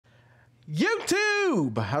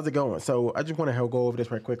YouTube, how's it going? So I just want to go over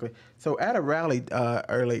this right quickly. So at a rally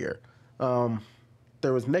earlier,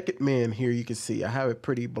 there was naked men here. You can see I have it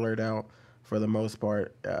pretty blurred out for the most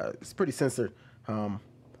part. It's pretty censored.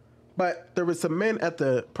 But there was some men at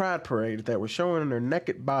the Pride Parade that were showing their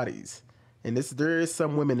naked bodies, and there is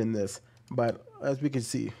some women in this. But as we can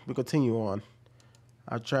see, we continue on.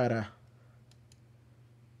 I'll try to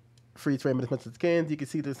freeze frame it as much as I can. You can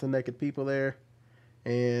see there's some naked people there.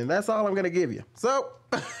 And that's all I'm gonna give you. So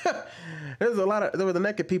there were the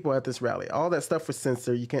naked people at this rally. All that stuff was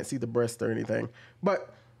censored. You can't see the breast or anything.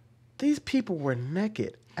 But these people were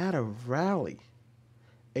naked at a rally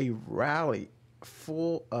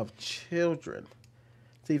full of children.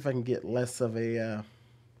 See if I can get less of a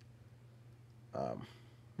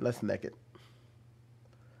less naked.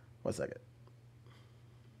 1 second.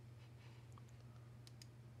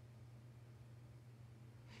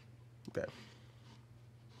 Okay.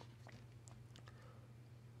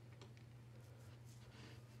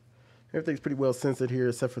 Everything's pretty well censored here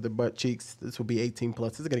except for the butt cheeks. This will be 18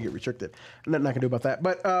 plus. This is going to get restricted. Nothing I can do about that.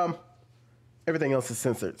 But everything else is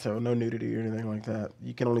censored, so no nudity or anything like that.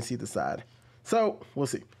 You can only see the side. So we'll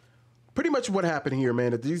see. Pretty much what happened here,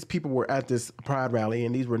 man, that these people were at this Pride rally,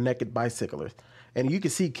 and these were naked bicyclists. And you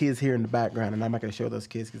can see kids here in the background, and I'm not going to show those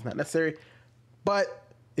kids because it's not necessary. But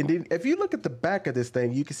indeed, if you look at the back of this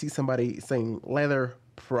thing, you can see somebody saying Leather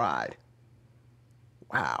Pride.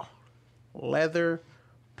 Wow. Leather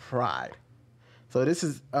Pride. So this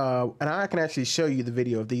is, and I can actually show you the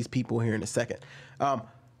video of these people here in a second.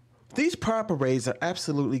 These Pride parades are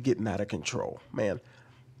absolutely getting out of control, man.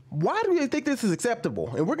 Why do you think this is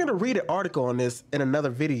acceptable? And we're going to read an article on this in another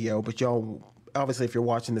video, but y'all, obviously, if you're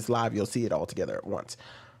watching this live, you'll see it all together at once.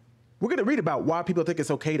 We're going to read about why people think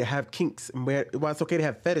it's okay to have kinks and why it's okay to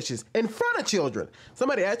have fetishes in front of children.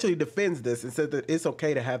 Somebody actually defends this and said that it's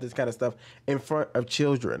okay to have this kind of stuff in front of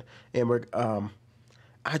children. And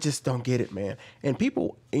I just don't get it, man. And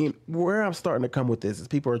people, where I'm starting to come with this is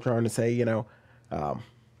people are trying to say,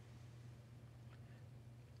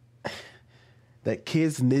 that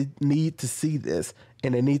kids need to see this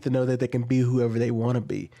and they need to know that they can be whoever they want to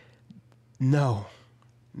be. No.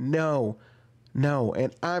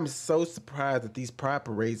 And I'm so surprised that these Pride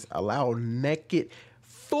parades allow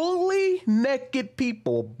fully naked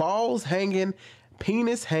people, balls hanging,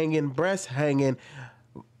 penis hanging, breasts hanging,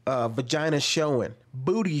 vagina showing,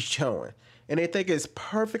 booty showing. And they think it's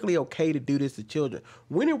perfectly okay to do this to children.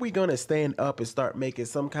 When are we going to stand up and start making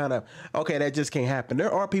some kind of, okay, that just can't happen.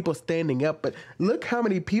 There are people standing up, but look how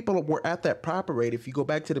many people were at that Pride parade. If you go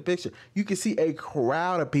back to the picture, you can see a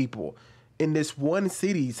crowd of people in this one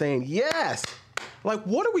city saying, yes. Like,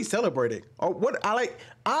 what are we celebrating? Or what I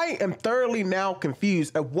am thoroughly now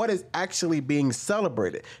confused at what is actually being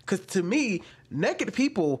celebrated. Because to me, naked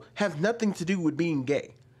people have nothing to do with being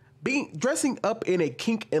gay. Dressing up in a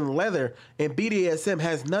kink and leather and BDSM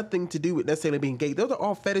has nothing to do with necessarily being gay. Those are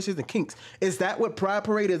all fetishes and kinks. Is that what Pride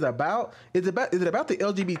Parade is about? Is it about the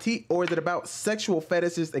LGBT, or is it about sexual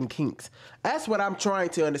fetishes and kinks? That's what I'm trying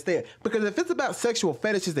to understand. Because if it's about sexual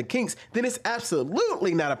fetishes and kinks, then it's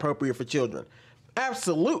absolutely not appropriate for children.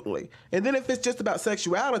 Absolutely. And then if it's just about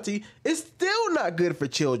sexuality, it's still not good for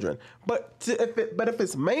children. But if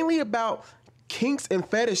it's mainly about kinks and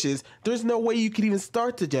fetishes, there's no way you can even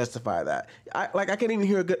start to justify that. I can't even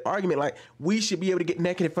hear a good argument like we should be able to get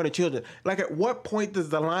naked in front of children. Like, at what point does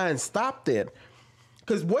the line stop then?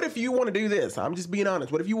 Because what if you want to do this? I'm just being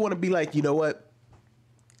honest. What if you want to be like, you know what?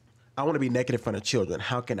 I want to be naked in front of children.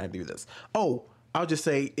 How can I do this? Oh, I'll just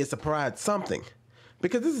say it's a Pride something.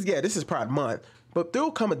 Because this is Pride Month. But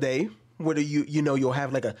there'll come a day where you'll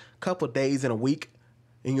have like a couple days in a week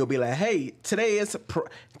and you'll be like, hey, today is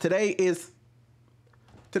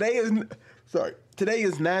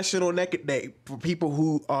National Naked Day for people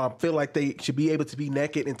who feel like they should be able to be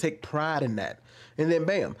naked and take pride in that. And then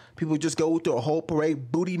bam, people just go through a whole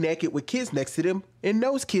parade booty naked with kids next to them, and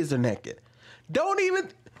those kids are naked.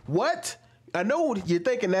 What? I know you're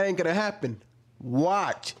thinking that ain't gonna happen.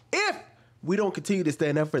 Watch. If we don't continue to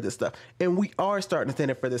stand up for this stuff, and we are starting to stand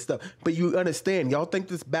up for this stuff, but you understand, y'all think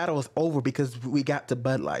this battle is over because we got to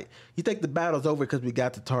Bud Light. You think the battle's over because we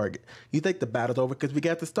got to Target. You think the battle's over because we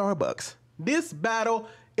got to Starbucks. This battle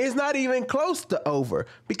is not even close to over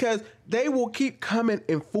because they will keep coming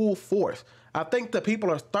in full force. I think the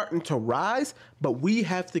people are starting to rise, but we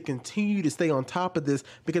have to continue to stay on top of this,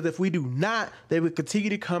 because if we do not, they will continue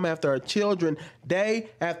to come after our children day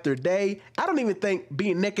after day. I don't even think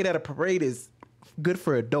being naked at a parade is good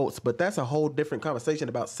for adults, but that's a whole different conversation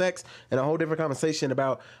about sex and a whole different conversation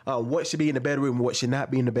about what should be in the bedroom and what should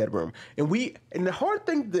not be in the bedroom. And the hard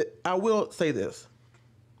thing that I will say this,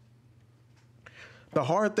 The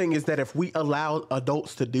hard thing is that if we allow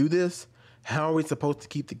adults to do this, how are we supposed to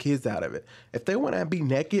keep the kids out of it? If they want to be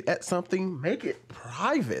naked at something, make it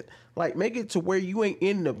private. Like, make it to where you ain't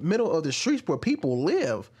in the middle of the streets where people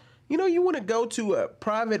live. You know, you want to go to a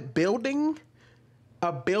private building,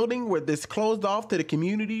 a building where it's closed off to the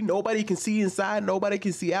community. Nobody can see inside. Nobody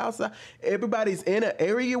can see outside. Everybody's in an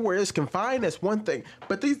area where it's confined. That's one thing.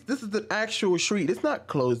 But this is the actual street. It's not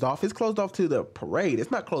closed off. It's closed off to the parade. It's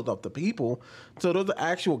not closed off to people. So those are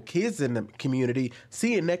actual kids in the community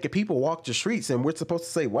seeing naked people walk the streets, and we're supposed to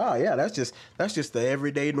say, "Wow, yeah, that's just the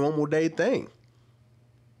everyday normal day thing."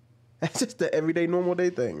 That's just the everyday normal day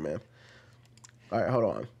thing, man. All right, hold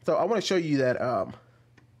on. So I want to show you that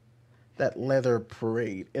that leather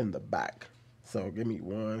parade in the back. So give me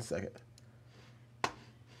 1 second.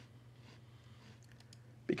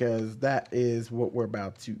 Because that is what we're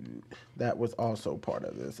about to, that was also part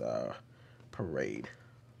of this parade.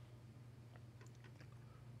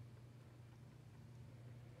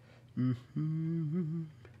 You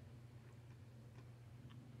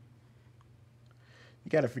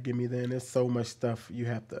gotta forgive me then. There's so much stuff you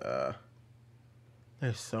have to,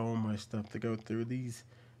 there's so much stuff to go through.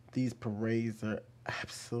 These parades are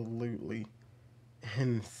absolutely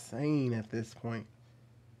insane at this point.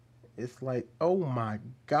 It's like, oh my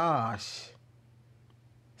gosh.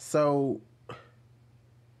 So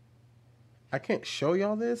I can't show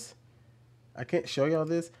y'all this.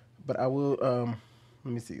 But I will,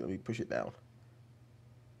 let me see. Let me push it down.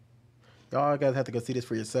 Y'all guys have to go see this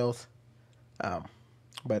for yourselves.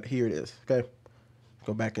 But here it is. Okay.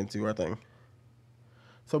 Go back into our thing.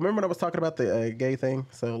 So remember when I was talking about the gay thing?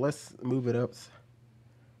 So let's move it up.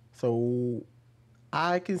 So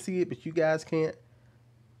I can see it, but you guys can't.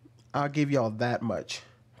 I'll give y'all that much.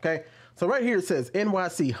 Okay. So right here it says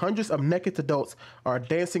NYC, hundreds of naked adults are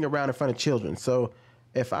dancing around in front of children. So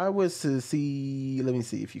if I was to see, let me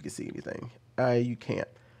see if you can see anything. You can't.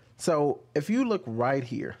 So if you look right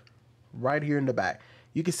here in the back,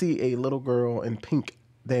 you can see a little girl in pink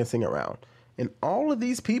dancing around. And all of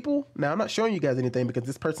these people, now I'm not showing you guys anything because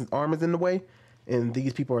this person's arm is in the way and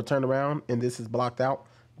these people are turned around and this is blocked out,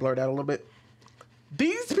 blurred out a little bit.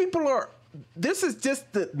 These people are, this is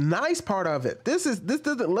just the nice part of it. This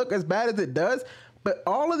doesn't look as bad as it does, but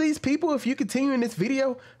all of these people, if you continue in this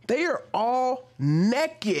video, they are all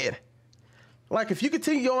naked. Like if you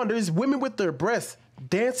continue on, there's women with their breasts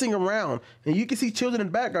dancing around and you can see children in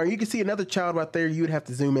the background. You can see another child right there. You'd have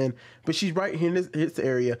to zoom in, but she's right here in this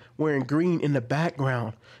area wearing green in the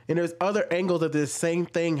background. And there's other angles of this same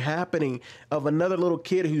thing happening of another little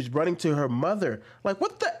kid who's running to her mother. Like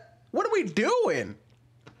what are we doing?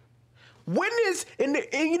 When is, and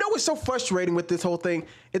you know what's so frustrating with this whole thing?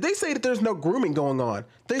 If they say that there's no grooming going on,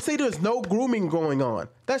 they say there's no grooming going on.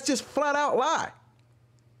 That's just flat out lie.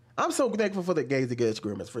 I'm so thankful for the gays against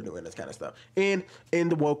groomers for doing this kind of stuff. And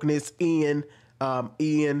the wokeness, Ian,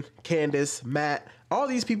 Candace, Matt, all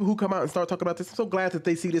these people who come out and start talking about this. I'm so glad that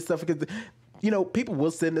they see this stuff because, you know, people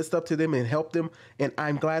will send this stuff to them and help them. And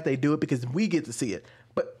I'm glad they do it because we get to see it.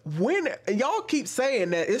 But when y'all keep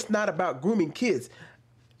saying that it's not about grooming kids,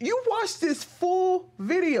 you watch this full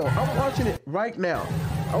video. I'm watching it right now.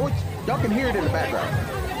 Y'all can hear it in the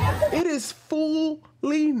background. It is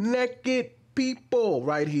fully naked people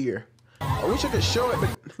right here. I wish I could show it, but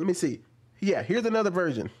let me see. Yeah, here's another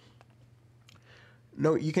version.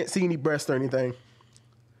 No, you can't see any breasts or anything.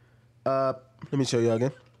 Let me show y'all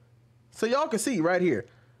again. So y'all can see right here.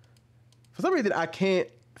 For some reason, I can't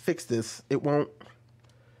fix this. It won't.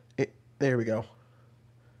 There we go.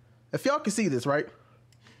 If y'all can see this, right?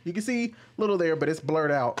 You can see a little there, but it's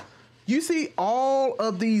blurred out. You see all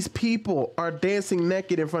of these people are dancing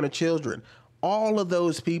naked in front of children. All of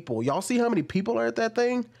those people. Y'all see how many people are at that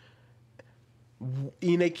thing?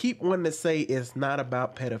 And they keep wanting to say it's not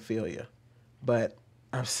about pedophilia. But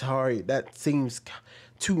I'm sorry. That seems,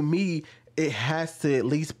 to me, it has to at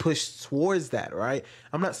least push towards that, right?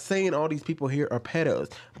 I'm not saying all these people here are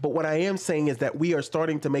pedos. But what I am saying is that we are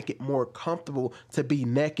starting to make it more comfortable to be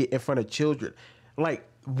naked in front of children. Like,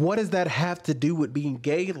 what does that have to do with being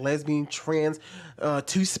gay, lesbian, trans,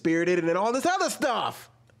 two-spirited, and then all this other stuff?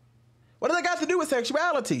 What does that got to do with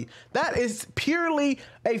sexuality? That is purely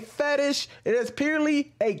a fetish. It is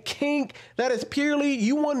purely a kink. That is purely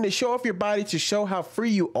you wanting to show off your body to show how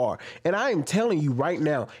free you are. And I am telling you right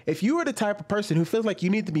now, if you are the type of person who feels like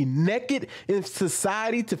you need to be naked in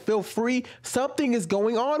society to feel free, something is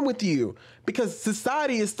going on with you. because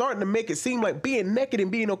society is starting to make it seem like being naked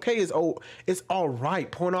and being okay is it's all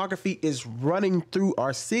right. Pornography is running through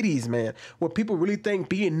our cities, man, where people really think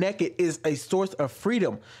being naked is a source of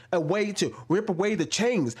freedom, a way to rip away the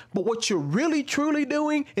chains. But what you're really truly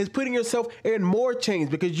doing is putting yourself in more chains,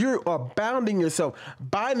 because you are bounding yourself,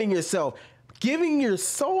 binding yourself, giving your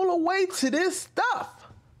soul away to this stuff,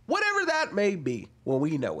 whatever that may be. Well,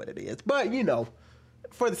 we know what it is, but you know,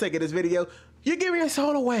 for the sake of this video, you're giving your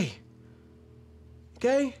soul away.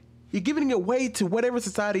 Okay? You're giving it away to whatever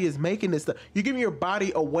society is making this stuff. You're giving your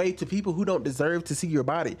body away to people who don't deserve to see your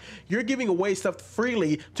body. You're giving away stuff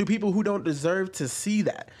freely to people who don't deserve to see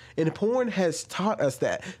that. And porn has taught us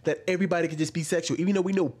that everybody can just be sexual, even though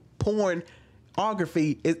we know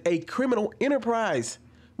pornography is a criminal enterprise.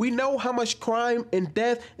 We know how much crime and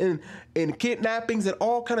death and kidnappings and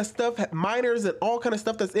all kind of stuff, minors and all kind of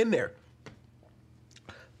stuff that's in there.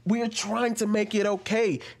 We are trying to make it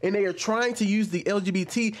okay, and they are trying to use the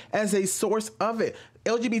LGBT as a source of it.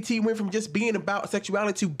 LGBT went from just being about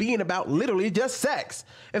sexuality to being about literally just sex.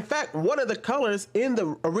 In fact, one of the colors in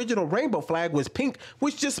the original rainbow flag was pink,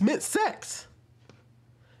 which just meant sex.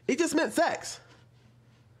 It just meant sex.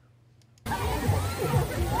 Okay,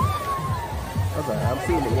 I'm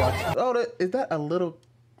seeing it watch. Oh, is that a little?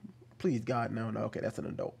 Please, God, no. Okay, that's an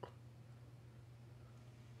adult.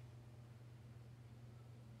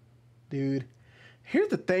 Dude, here's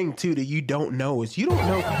the thing too that you don't know is you don't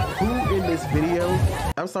know who in this video.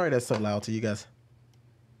 I'm sorry that's so loud to you guys,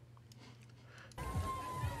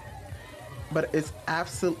 but it's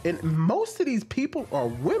absolute. And most of these people are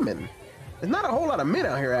women. There's not a whole lot of men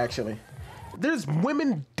out here actually. There's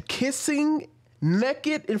women kissing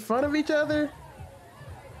naked in front of each other.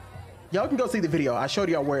 Y'all can go see the video. I showed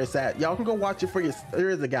y'all where it's at. Y'all can go watch it for your. There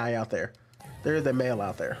is a guy out there. There is a male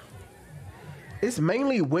out there. It's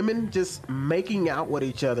mainly women just making out with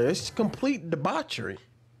each other. It's complete debauchery.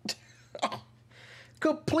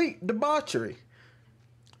 Complete debauchery.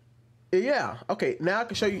 Yeah. Okay. Now I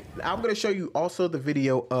can show you. I'm going to show you also the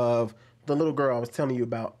video of the little girl I was telling you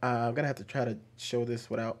about. I'm going to have to try to show this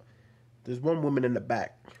without. There's one woman in the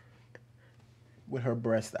back with her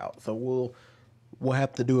breast out. So we'll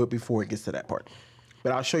have to do it before it gets to that part.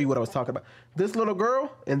 But I'll show you what I was talking about. This little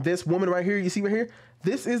girl and this woman right here, you see right here?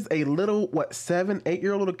 This is a little, 7,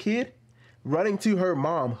 8-year-old little kid running to her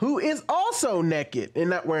mom, who is also naked and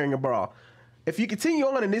not wearing a bra. If you continue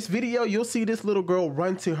on in this video, you'll see this little girl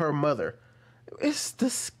run to her mother. It's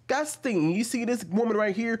disgusting. You see this woman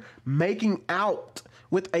right here making out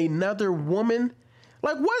with another woman.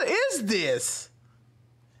 Like, what is this?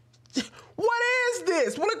 What is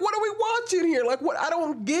this? What are we watching here? Like, what? I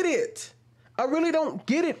don't get it. I really don't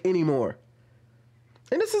get it anymore.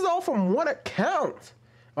 And this is all from one account.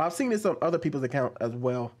 Well, I've seen this on other people's account as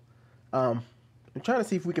well. I'm trying to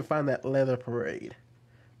see if we can find that leather parade.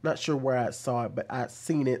 Not sure where I saw it, but I've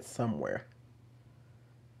seen it somewhere.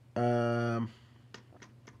 Let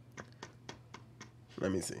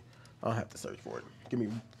me see. I'll have to search for it. Give me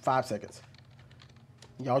 5 seconds.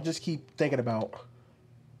 Y'all just keep thinking about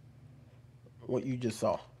what you just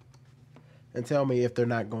saw. And tell me if they're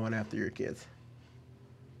not going after your kids.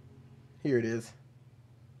 Here it is.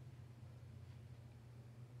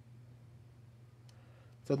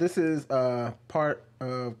 So this is part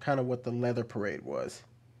of kind of what the leather parade was.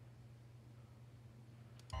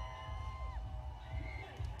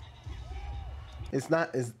 It's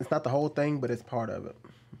not the whole thing, but it's part of it.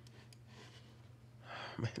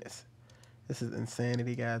 Man, this is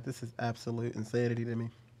insanity, guys. This is absolute insanity to me.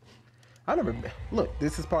 I never look.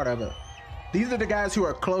 This is part of it. These are the guys who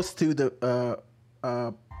are close to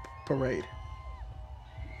the parade.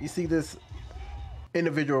 You see this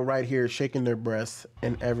individual right here shaking their breasts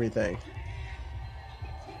and everything.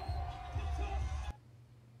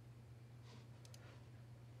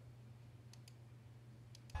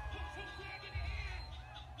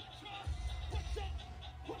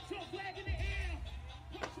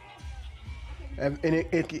 And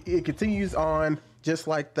it continues on just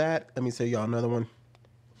like that. Let me show y'all another one.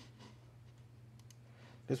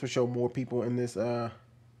 This will show more people in this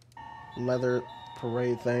leather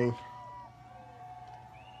parade thing.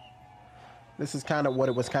 This is kind of what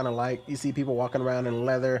it was kind of like. You see people walking around in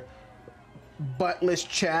leather, buttless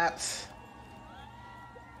chaps.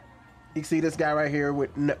 You see this guy right here with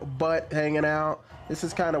butt hanging out. This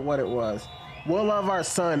is kind of what it was. We'll love our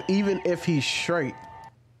son even if he's straight.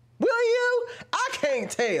 Will you? I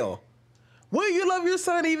can't tell. Will you love your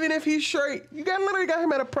son even if he's straight? You literally got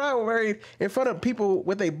him at a private parade in front of people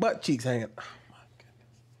with their butt cheeks hanging. Oh my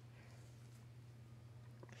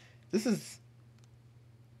goodness. This is.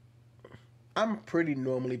 I'm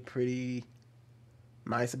normally pretty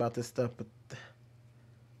nice about this stuff, but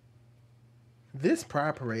this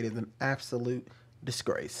Pride Parade is an absolute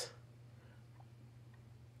disgrace.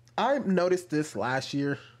 I noticed this last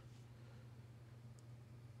year.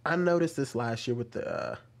 With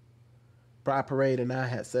the Pride Parade, and I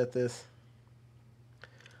had said this.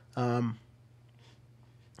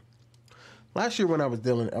 Last year when I was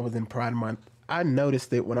in Pride Month, I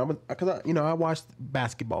noticed it when I watched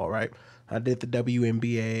basketball, right? I did the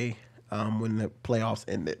WNBA when the playoffs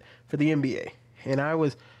ended for the NBA, and I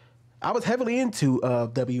was heavily into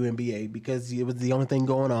WNBA because it was the only thing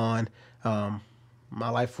going on. My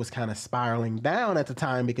life was kind of spiraling down at the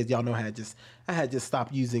time because y'all know I had just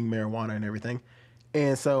stopped using marijuana and everything,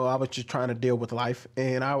 and so I was just trying to deal with life,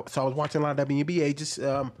 and I was watching a lot of WNBA just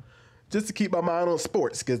to keep my mind on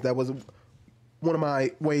sports because that was one of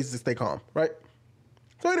my ways to stay calm, right?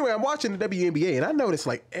 So anyway, I'm watching the WNBA, and I noticed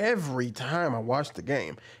like every time I watched the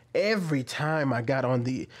game, every time I got on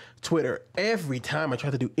the Twitter, every time I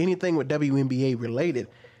tried to do anything with WNBA related,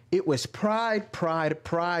 it was pride, pride,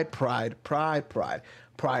 pride, pride, pride, pride,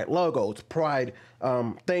 pride logos, pride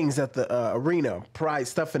things at the arena, pride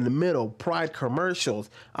stuff in the middle, pride commercials.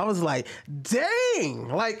 I was like, dang,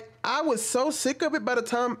 like I was so sick of it by the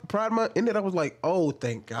time Pride Month ended. I was like, oh,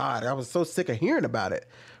 thank God. I was so sick of hearing about it,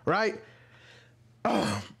 right?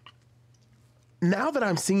 Now that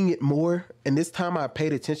I'm seeing it more, and this time I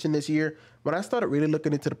paid attention this year, when I started really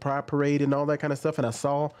looking into the Pride Parade and all that kind of stuff, and I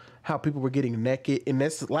saw how people were getting naked, and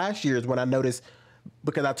this last year is when I noticed,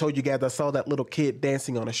 because I told you guys I saw that little kid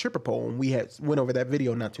dancing on a stripper pole, and we went over that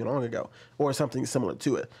video not too long ago, or something similar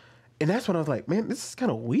to it. And that's when I was like, man, this is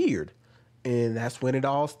kind of weird. And that's when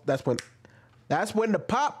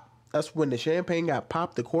the champagne got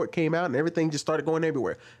popped, the cork came out, and everything just started going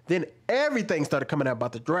everywhere. Then everything started coming out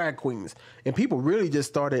about the drag queens, and people really just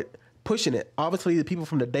started pushing it. Obviously, the people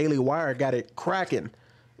from the Daily Wire got it cracking.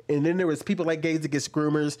 And then there was people like Gays Against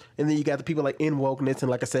Groomers, and then you got the people like In Wokeness, and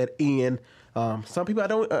like I said, Ian. Some people I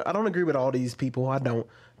don't agree with all these people. I don't.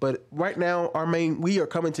 But right now, we are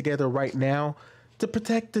coming together right now to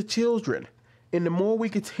protect the children. And the more we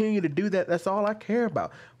continue to do that, that's all I care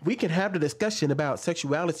about. We can have the discussion about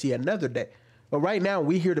sexuality another day. But right now,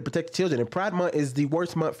 we're here to protect the children. And Pride Month is the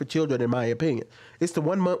worst month for children, in my opinion. It's the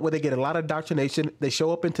one month where they get a lot of indoctrination. They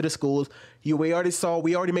show up into the schools. We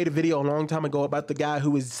already made a video a long time ago about the guy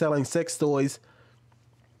who was selling sex toys.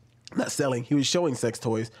 Not selling, he was showing sex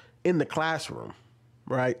toys in the classroom,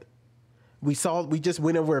 right? We just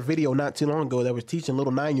went over a video not too long ago that was teaching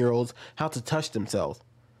little 9-year-olds how to touch themselves.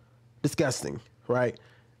 Disgusting, right?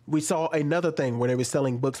 We saw another thing where they were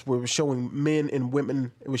selling books where it was showing men and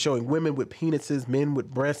women. It was showing women with penises, men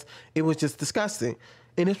with breasts. It was just disgusting.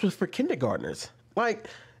 And this was for kindergartners. Like,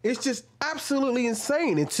 it's just absolutely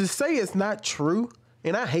insane. And to say it's not true,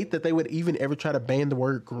 and I hate that they would even ever try to ban the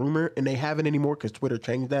word groomer, and they haven't anymore because Twitter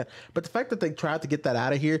changed that. But the fact that they tried to get that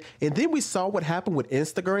out of here, and then we saw what happened with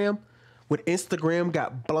Instagram. When Instagram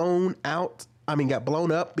got blown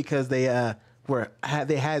up because they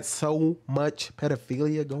had so much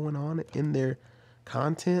pedophilia going on in their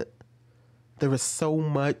content. There was so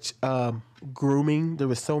much grooming. There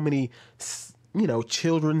was so many,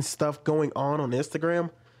 children's stuff going on Instagram.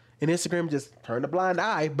 And Instagram just turned a blind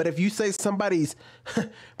eye. But if you say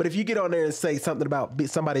but if you get on there and say something about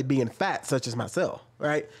somebody being fat, such as myself,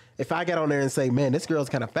 right? If I get on there and say, man, this girl's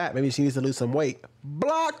kind of fat, maybe she needs to lose some weight.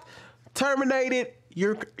 Blocked, terminated,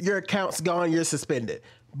 your account's gone, you're suspended.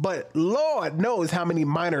 But Lord knows how many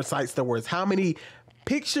minor sites there was, how many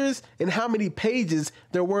pictures and how many pages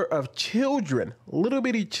there were of children, little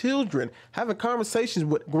bitty children, having conversations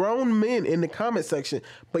with grown men in the comment section.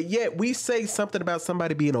 But yet we say something about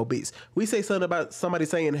somebody being obese. We say something about somebody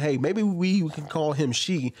saying, hey, maybe we can call him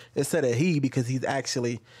she instead of he because she's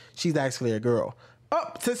actually a girl.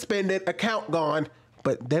 Suspended, account gone.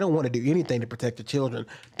 But they don't want to do anything to protect the children.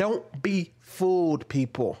 Don't be fooled,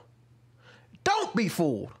 people. Don't be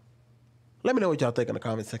fooled. Let me know what y'all think in the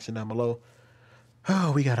comment section down below.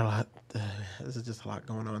 Oh, we got a lot. This is just a lot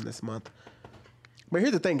going on this month. But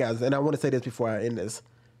here's the thing, guys, and I want to say this before I end this.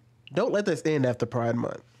 Don't let this end after Pride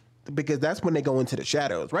Month, because that's when they go into the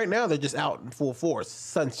shadows. Right now, they're just out in full force,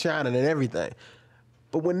 sun shining and everything.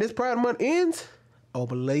 But when this Pride Month ends,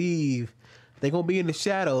 believe they're going to be in the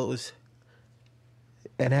shadows.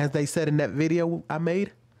 And as they said in that video I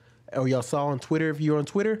made, or y'all saw on Twitter, if you're on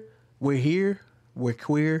Twitter, we're here, we're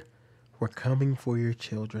queer, we're coming for your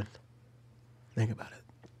children. Think about it.